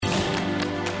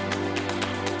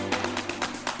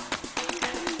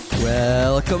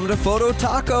Welcome to Photo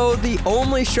Taco, the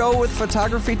only show with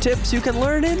photography tips you can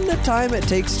learn in the time it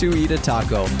takes to eat a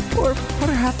taco, or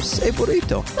perhaps a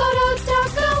burrito. Photo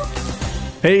Taco!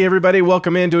 Hey everybody,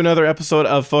 welcome into another episode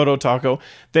of Photo Taco.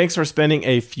 Thanks for spending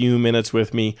a few minutes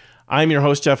with me. I'm your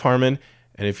host, Jeff Harmon,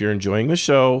 and if you're enjoying the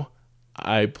show,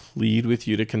 I plead with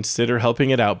you to consider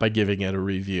helping it out by giving it a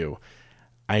review.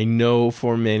 I know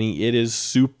for many it is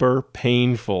super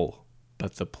painful,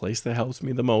 but the place that helps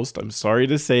me the most, I'm sorry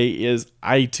to say, is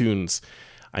iTunes.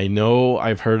 I know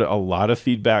I've heard a lot of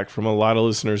feedback from a lot of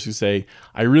listeners who say,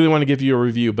 I really want to give you a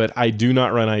review, but I do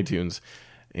not run iTunes.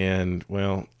 And,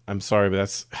 well, I'm sorry,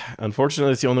 but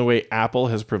unfortunately, it's the only way Apple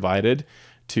has provided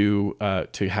to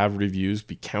have reviews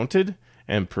be counted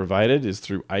and provided is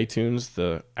through iTunes,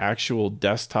 the actual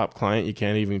desktop client. You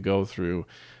can't even go through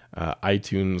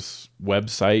iTunes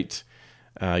website.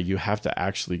 You have to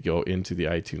actually go into the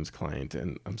iTunes client.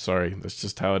 And I'm sorry, that's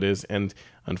just how it is. And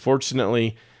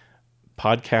unfortunately,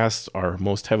 podcasts are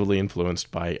most heavily influenced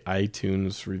by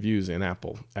iTunes reviews at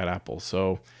Apple.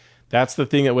 So that's the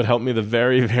thing that would help me the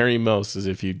very, very most is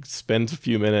if you spend a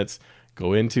few minutes,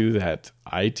 go into that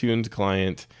iTunes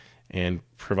client and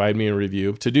provide me a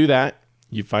review. To do that,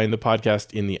 you find the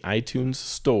podcast in the iTunes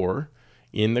store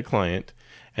in the client,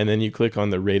 and then you click on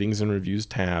the ratings and reviews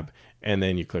tab, and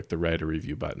then you click the write a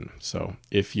review button. So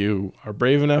if you are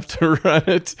brave enough to run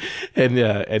it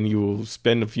and you will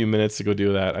spend a few minutes to go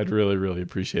do that, I'd really, really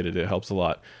appreciate it. It helps a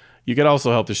lot. You could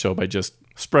also help the show by just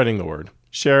spreading the word.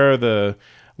 Share the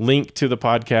link to the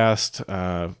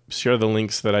podcast, share the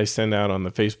links that I send out on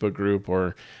the Facebook group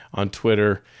or on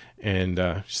Twitter,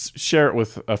 and share it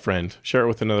with a friend. Share it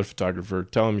with another photographer.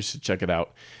 Tell them you should check it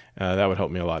out. That would help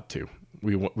me a lot too.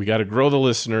 We got to grow the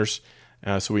listeners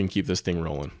so we can keep this thing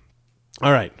rolling.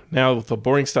 All right, now with the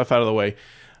boring stuff out of the way,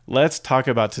 let's talk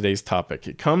about today's topic.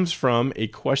 It comes from a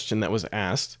question that was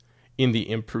asked in the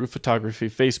Improve Photography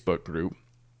Facebook group.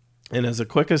 And as a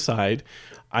quick aside,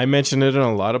 I mentioned it in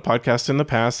a lot of podcasts in the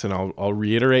past, and I'll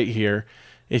reiterate here.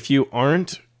 If you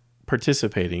aren't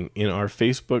participating in our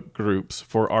Facebook groups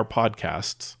for our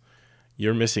podcasts,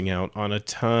 you're missing out on a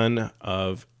ton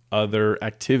of other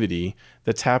activity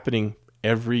that's happening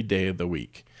every day of the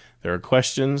week. There are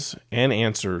questions and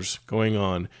answers going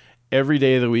on every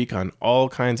day of the week on all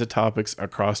kinds of topics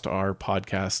across our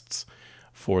podcasts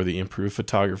for the Improve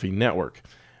Photography Network.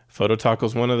 Photo Taco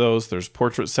is one of those. There's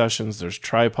Portrait Sessions, there's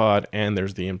Tripod, and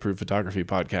there's the Improve Photography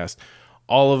Podcast.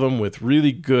 All of them with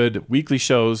really good weekly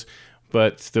shows,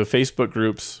 but the Facebook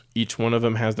groups, each one of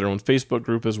them has their own Facebook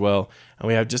group as well, and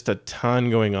we have just a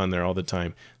ton going on there all the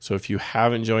time. So if you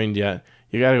haven't joined yet,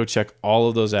 you got to go check all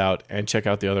of those out and check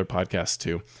out the other podcasts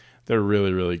too. They're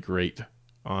really, really great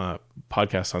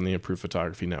podcasts on the Improve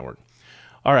Photography Network.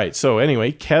 All right, so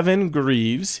anyway, Kevin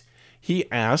Greaves, he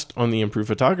asked on the Improve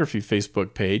Photography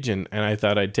Facebook page, and I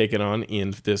thought I'd take it on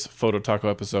in this Photo Taco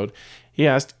episode. He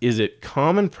asked, is it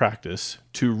common practice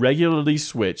to regularly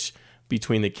switch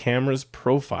between the camera's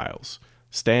profiles,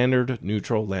 standard,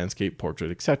 neutral, landscape,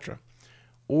 portrait, etc.?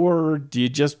 Or do you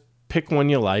just pick one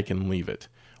you like and leave it?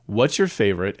 What's your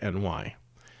favorite and why?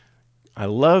 I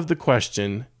love the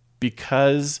question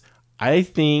because I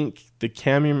think the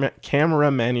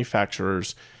camera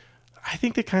manufacturers, I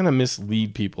think they kind of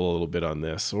mislead people a little bit on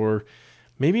this, or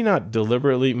maybe not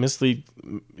deliberately mislead,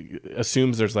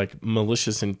 assumes there's like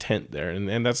malicious intent there,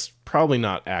 and that's probably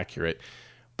not accurate.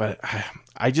 But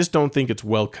I just don't think it's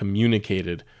well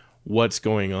communicated what's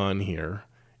going on here.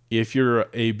 If you're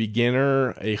a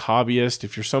beginner, a hobbyist,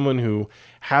 if you're someone who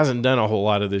hasn't done a whole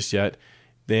lot of this yet,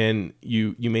 then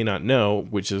you may not know,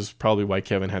 which is probably why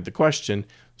Kevin had the question.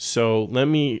 So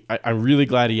I'm really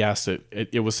glad he asked it.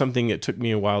 It was something that took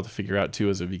me a while to figure out too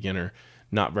as a beginner,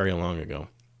 not very long ago.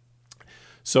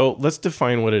 So let's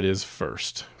define what it is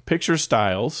first. Picture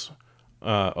styles.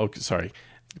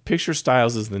 Picture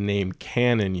styles is the name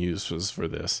Canon uses for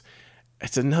this.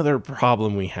 It's another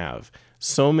problem we have.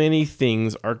 So many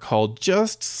things are called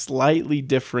just slightly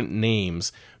different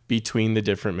names between the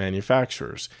different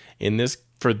manufacturers.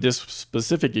 For this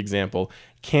specific example,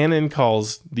 Canon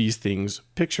calls these things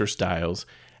picture styles,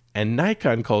 and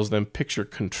Nikon calls them picture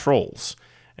controls.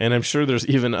 And I'm sure there's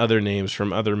even other names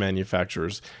from other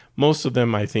manufacturers. Most of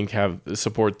them, I think,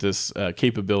 support this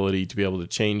capability to be able to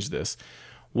change this.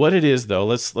 What it is, though,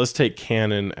 let's take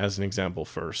Canon as an example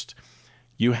first.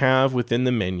 You have within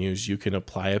the menus, you can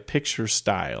apply a picture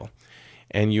style,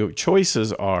 and your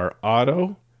choices are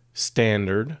auto,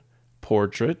 standard,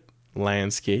 portrait,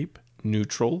 landscape,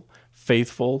 neutral,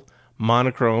 faithful,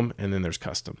 monochrome, and then there's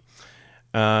custom.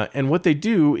 And what they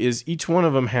do is each one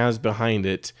of them has behind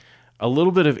it a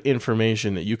little bit of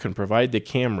information that you can provide the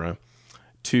camera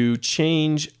to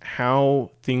change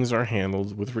how things are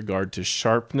handled with regard to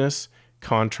sharpness,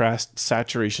 contrast,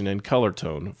 saturation, and color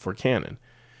tone for Canon.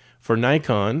 For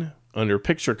Nikon, under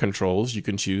picture controls, you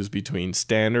can choose between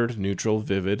standard, neutral,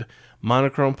 vivid,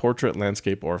 monochrome, portrait,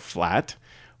 landscape, or flat.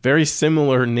 Very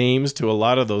similar names to a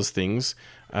lot of those things.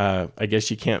 I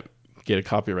guess you can't get a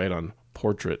copyright on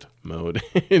portrait mode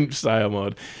in style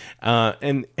mode.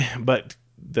 But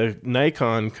the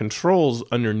Nikon controls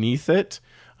underneath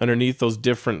those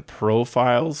different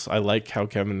profiles, I like how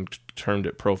Kevin termed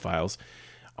it profiles.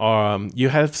 You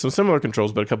have some similar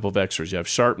controls, but a couple of extras. You have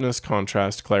sharpness,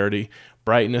 contrast, clarity,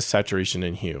 brightness, saturation,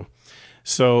 and hue.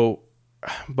 So,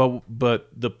 but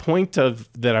the point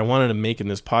that I wanted to make in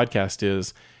this podcast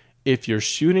is, if you're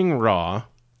shooting RAW,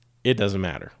 it doesn't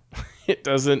matter. It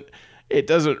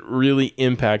doesn't really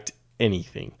impact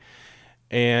anything.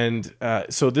 And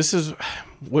so this is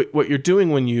what you're doing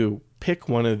when you pick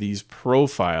one of these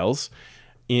profiles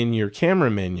in your camera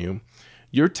menu.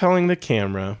 You're telling the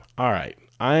camera, all right,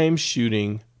 I'm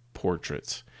shooting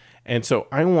portraits. And so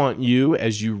I want you,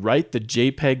 as you write the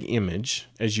JPEG image,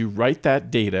 as you write that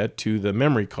data to the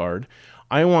memory card,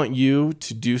 I want you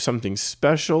to do something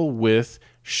special with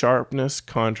sharpness,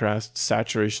 contrast,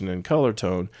 saturation, and color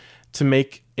tone to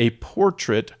make a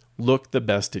portrait look the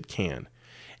best it can.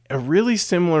 A really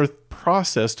similar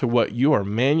process to what you are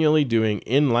manually doing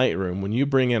in Lightroom. When you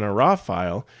bring in a RAW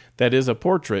file that is a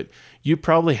portrait, you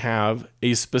probably have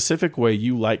a specific way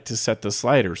you like to set the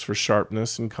sliders for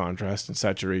sharpness and contrast and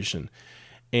saturation.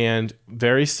 And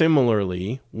very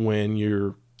similarly, when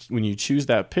you choose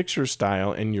that picture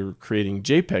style and you're creating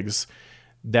JPEGs,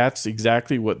 that's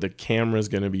exactly what the camera is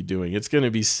going to be doing. It's going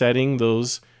to be setting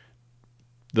those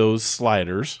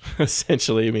sliders,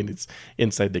 essentially. I mean, it's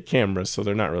inside the camera, so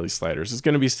they're not really sliders. It's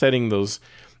going to be setting those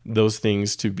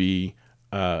things to be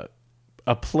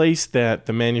a place that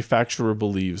the manufacturer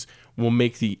believes will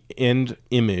make the end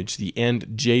image, the end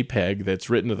JPEG that's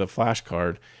written to the flash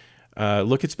card,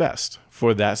 look its best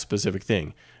for that specific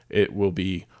thing.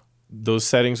 Those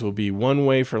settings will be one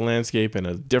way for landscape and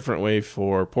a different way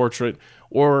for portrait.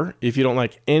 Or if you don't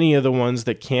like any of the ones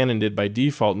that Canon did by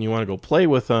default and you want to go play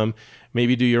with them,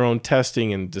 maybe do your own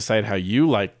testing and decide how you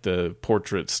like the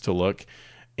portraits to look.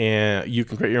 And you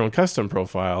can create your own custom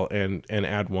profile and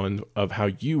add one of how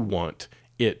you want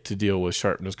it to deal with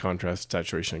sharpness, contrast,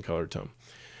 saturation, and color tone.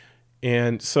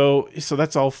 And so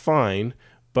that's all fine.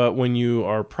 But when you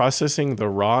are processing the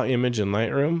raw image in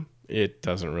Lightroom, it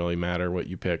doesn't really matter what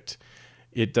you picked.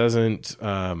 It doesn't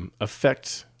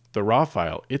affect the raw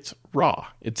file. It's raw.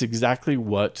 It's exactly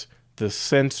what the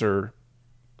sensor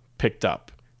picked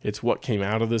up. It's what came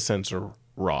out of the sensor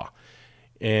raw.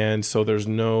 And so there's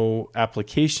no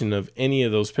application of any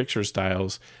of those picture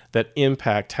styles that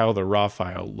impact how the raw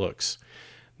file looks.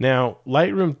 Now,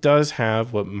 Lightroom does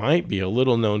have what might be a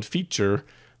little known feature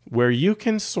where you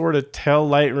can sort of tell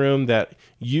Lightroom that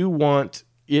you want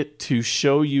it to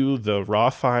show you the raw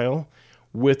file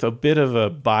with a bit of a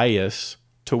bias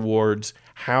towards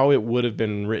how it would have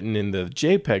been written in the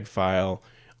JPEG file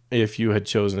if you had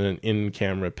chosen an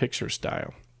in-camera picture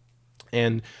style.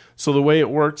 And so the way it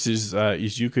works is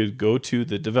you could go to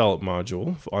the develop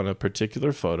module on a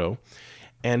particular photo,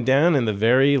 and down in the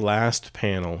very last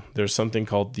panel, there's something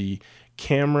called the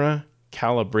camera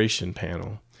calibration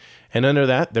panel. And under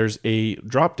that, there's a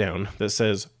drop-down that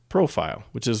says profile,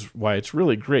 which is why it's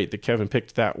really great that Kevin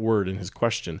picked that word in his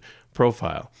question,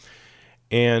 profile.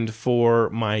 And for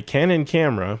my Canon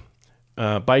camera,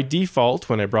 by default,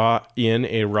 when I brought in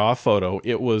a raw photo,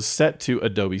 it was set to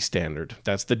Adobe Standard.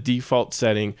 That's the default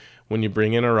setting. When you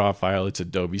bring in a raw file, it's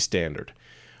Adobe Standard.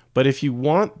 But if you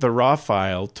want the raw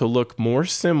file to look more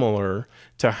similar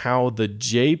to how the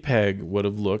JPEG would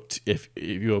have looked if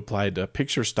you applied a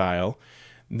picture style,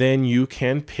 then you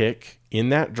can pick in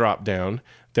that drop-down,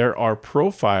 there are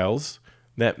profiles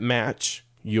that match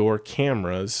your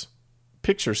camera's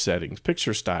picture settings,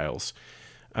 picture styles.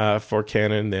 For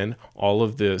Canon, then all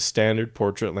of the standard,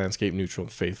 portrait, landscape, neutral,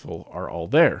 and faithful are all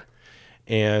there.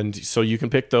 And so you can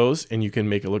pick those and you can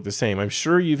make it look the same. I'm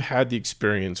sure you've had the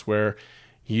experience where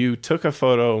you took a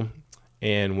photo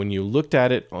and when you looked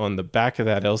at it on the back of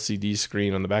that LCD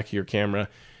screen on the back of your camera,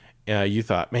 you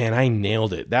thought, man, I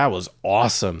nailed it. That was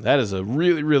awesome. That is a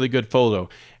really, really good photo.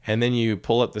 And then you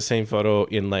pull up the same photo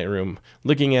in Lightroom,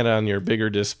 looking at it on your bigger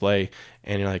display,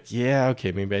 and you're like, yeah,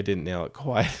 okay, maybe I didn't nail it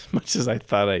quite as much as I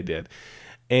thought I did.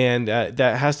 And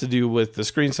that has to do with the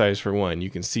screen size for one. You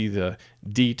can see the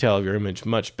detail of your image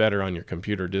much better on your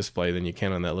computer display than you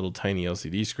can on that little tiny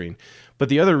LCD screen. But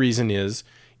the other reason is,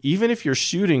 even if you're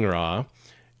shooting RAW,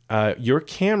 your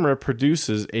camera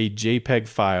produces a JPEG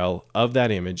file of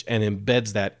that image and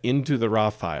embeds that into the RAW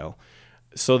file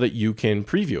so that you can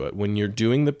preview it. When you're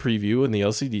doing the preview in the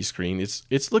LCD screen,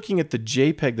 it's looking at the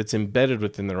JPEG that's embedded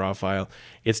within the RAW file.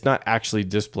 It's not actually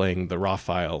displaying the RAW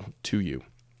file to you.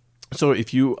 So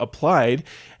if you applied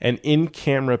an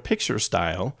in-camera picture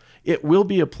style, it will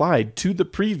be applied to the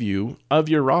preview of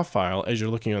your RAW file as you're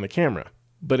looking on the camera,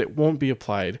 but it won't be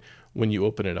applied when you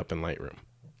open it up in Lightroom.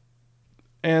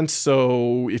 And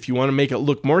so if you want to make it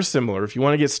look more similar, if you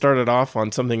want to get started off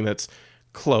on something that's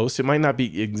close, it might not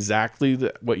be exactly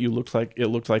what it looked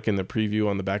like in the preview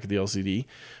on the back of the LCD,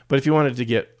 but if you wanted to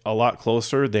get a lot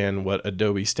closer than what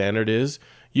Adobe standard is,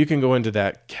 you can go into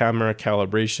that camera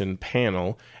calibration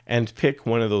panel and pick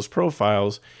one of those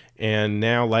profiles, and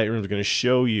now Lightroom is going to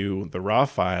show you the RAW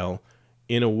file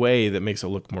in a way that makes it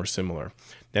look more similar.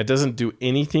 That doesn't do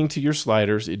anything to your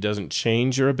sliders. It doesn't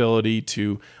change your ability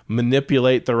to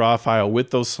manipulate the RAW file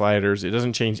with those sliders. It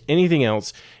doesn't change anything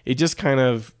else. It just kind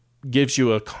of gives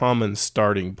you a common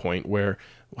starting point where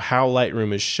how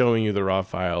Lightroom is showing you the RAW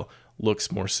file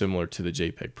looks more similar to the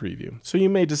JPEG preview. So you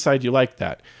may decide you like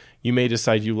that. You may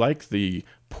decide you like the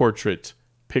portrait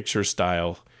picture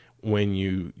style when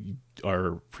you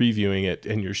are previewing it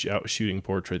and you're shooting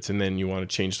portraits, and then you want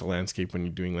to change to landscape when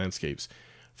you're doing landscapes.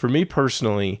 For me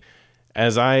personally,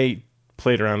 as I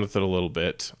played around with it a little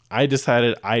bit, I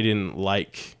decided I didn't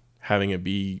like having it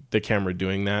be the camera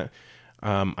doing that.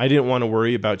 I didn't want to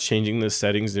worry about changing the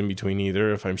settings in between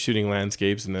either. If I'm shooting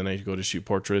landscapes and then I go to shoot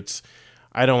portraits,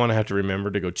 I don't want to have to remember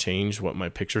to go change what my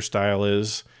picture style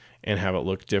is and have it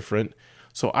look different.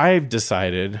 So I've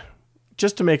decided,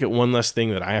 just to make it one less thing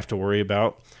that I have to worry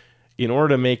about, in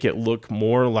order to make it look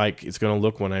more like it's going to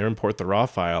look when I import the RAW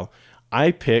file,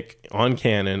 on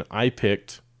Canon, I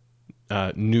picked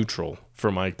neutral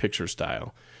for my picture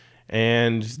style.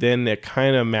 And then it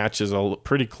kind of matches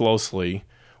pretty closely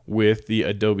with the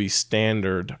Adobe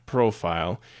standard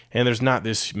profile. And there's not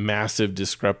this massive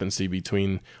discrepancy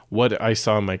between what I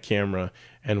saw on my camera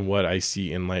and what I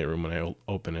see in Lightroom when I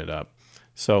open it up.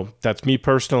 So that's me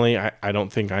personally. I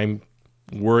don't think I'm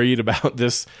worried about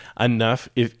this enough.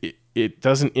 If it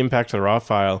doesn't impact the RAW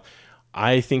file,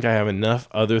 I think I have enough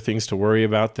other things to worry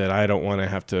about that I don't want to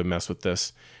have to mess with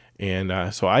this.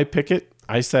 And so I pick it,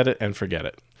 I set it, and forget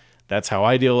it. That's how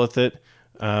I deal with it.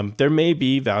 There may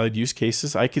be valid use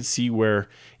cases. I could see where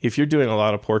if you're doing a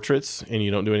lot of portraits and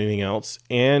you don't do anything else,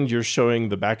 and you're showing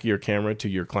the back of your camera to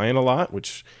your client a lot,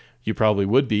 which you probably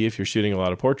would be if you're shooting a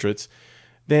lot of portraits,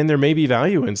 then there may be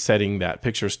value in setting that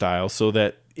picture style so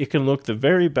that it can look the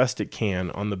very best it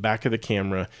can on the back of the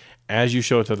camera as you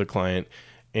show it to the client.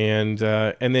 And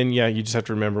then, you just have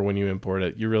to remember when you import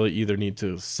it, you really either need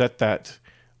to set that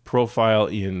profile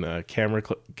in camera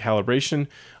calibration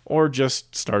or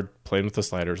just start playing with the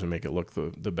sliders and make it look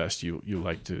the best you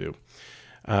like to do.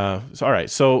 All right,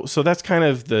 so that's kind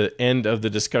of the end of the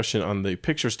discussion on the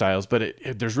picture styles, but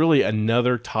there's really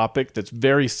another topic that's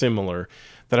very similar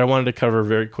that I wanted to cover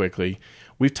very quickly.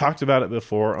 We've talked about it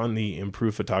before on the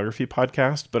Improve Photography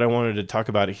podcast, but I wanted to talk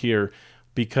about it here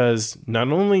because not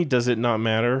only does it not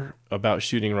matter about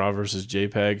shooting RAW versus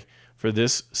JPEG for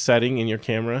this setting in your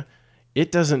camera,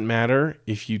 it doesn't matter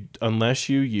unless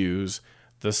you use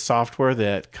the software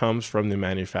that comes from the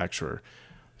manufacturer.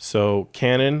 So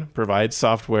Canon provides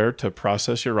software to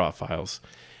process your RAW files.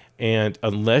 And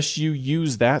unless you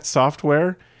use that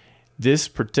software, this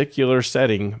particular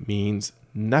setting means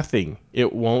nothing.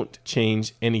 It won't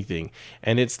change anything.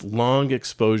 And it's long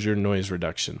exposure noise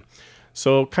reduction.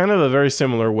 So kind of a very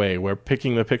similar way where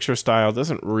picking the picture style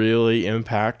doesn't really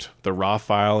impact the RAW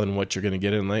file and what you're going to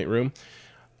get in Lightroom.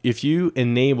 If you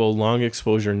enable long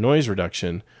exposure noise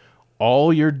reduction,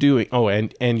 all you're doing,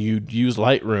 and you use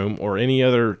Lightroom or any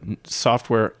other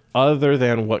software other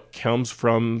than what comes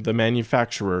from the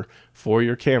manufacturer for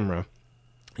your camera,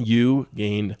 you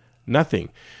gained nothing.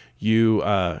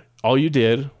 All you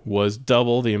did was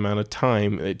double the amount of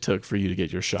time it took for you to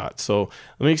get your shot. So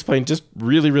let me explain just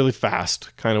really, really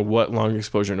fast kind of what long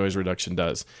exposure noise reduction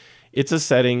does. It's a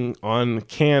setting on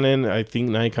Canon. I think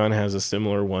Nikon has a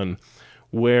similar one,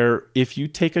 where if you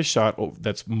take a shot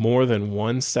that's more than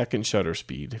 1 second shutter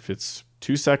speed, if it's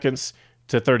 2 seconds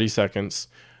to 30 seconds,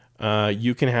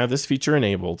 you can have this feature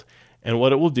enabled. And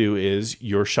what it will do is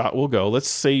your shot will go, let's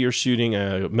say you're shooting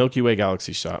a Milky Way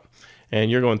galaxy shot, and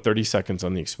you're going 30 seconds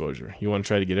on the exposure. You want to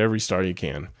try to get every star you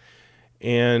can.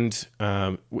 And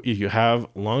if you have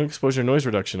long exposure noise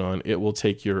reduction on, it will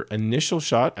take your initial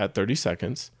shot at 30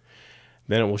 seconds,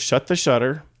 then it will shut the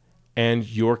shutter, and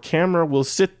your camera will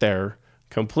sit there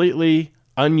completely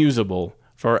unusable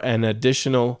for an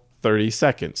additional 30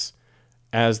 seconds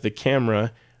as the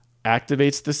camera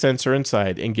activates the sensor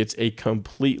inside and gets a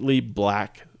completely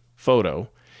black photo,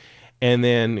 and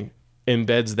then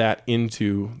embeds that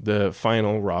into the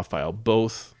final RAW file.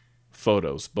 Both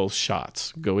photos, both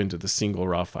shots go into the single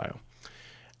RAW file.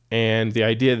 And the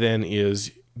idea then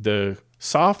is the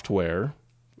software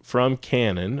from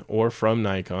Canon or from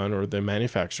Nikon or the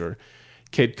manufacturer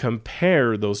could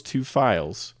compare those two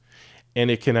files, and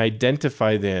it can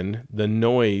identify then the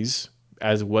noise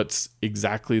as what's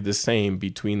exactly the same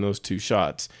between those two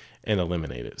shots and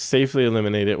eliminate it. Safely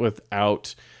eliminate it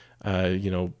without,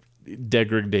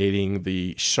 degrading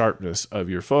the sharpness of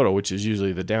your photo, which is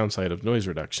usually the downside of noise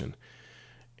reduction.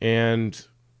 And,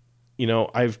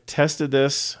 I've tested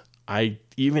this.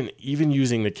 Even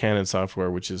using the Canon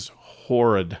software, which is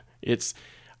horrid.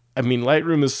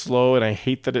 Lightroom is slow, and I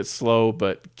hate that it's slow,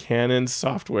 but Canon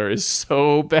software is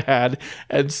so bad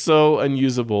and so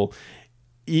unusable.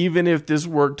 Even if this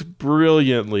worked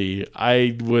brilliantly,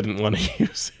 I wouldn't want to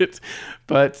use it.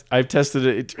 But I've tested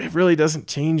it. It really doesn't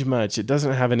change much. It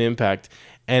doesn't have an impact.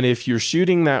 And if you're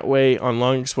shooting that way on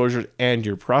long exposure and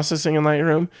you're processing in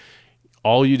Lightroom,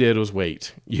 all you did was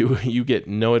wait. You get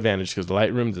no advantage because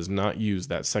Lightroom does not use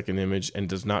that second image and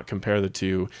does not compare the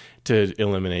two to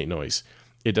eliminate noise.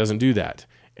 It doesn't do that,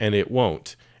 and it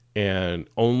won't. And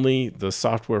only the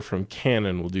software from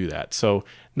Canon will do that. So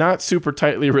not super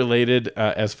tightly related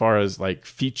as far as like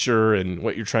feature and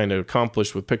what you're trying to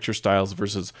accomplish with picture styles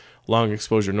versus long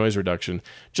exposure noise reduction.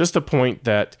 Just a point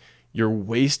that you're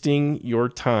wasting your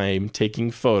time taking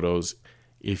photos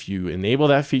if you enable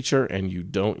that feature and you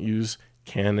don't use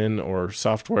Canon or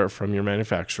software from your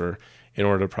manufacturer in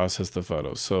order to process the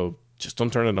photos. So just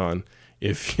don't turn it on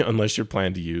unless you're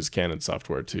planning to use Canon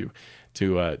software to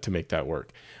make that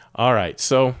work. All right,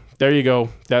 so there you go.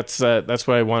 That's what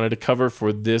I wanted to cover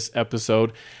for this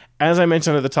episode. As I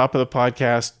mentioned at the top of the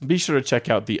podcast, be sure to check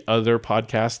out the other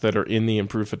podcasts that are in the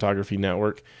Improved Photography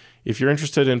Network. If you're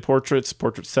interested in portraits,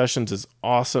 Portrait Sessions is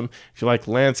awesome. If you like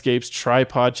landscapes,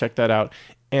 Tripod, check that out.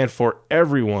 And for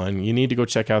everyone, you need to go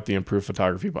check out the Improved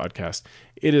Photography Podcast.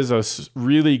 It is a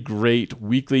really great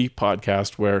weekly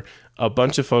podcast where a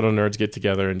bunch of photo nerds get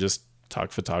together and just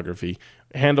talk photography,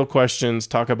 handle questions,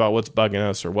 talk about what's bugging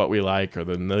us or what we like or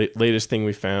the latest thing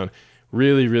we found.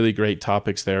 Really, really great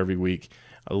topics there every week.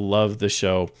 I love the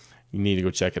show. You need to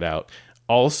go check it out.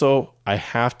 Also, I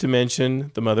have to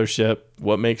mention the mothership.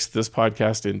 What makes this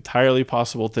podcast entirely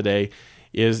possible today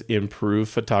is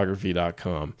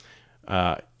improvephotography.com.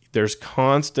 There's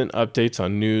constant updates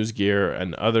on news, gear,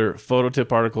 and other photo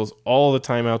tip articles all the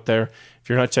time out there. If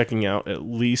you're not checking out at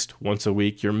least once a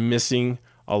week, you're missing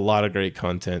a lot of great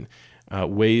content,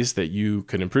 ways that you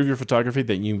can improve your photography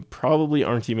that you probably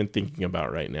aren't even thinking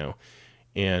about right now.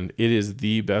 And it is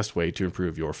the best way to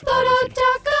improve your photography.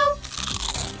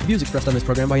 The views expressed on this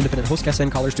program by independent host guests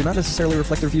and callers do not necessarily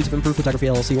reflect the views of Improved Photography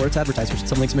LLC or its advertisers.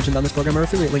 Some links mentioned on this program are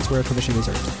affiliate links where a commission is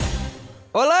earned.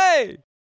 Olé!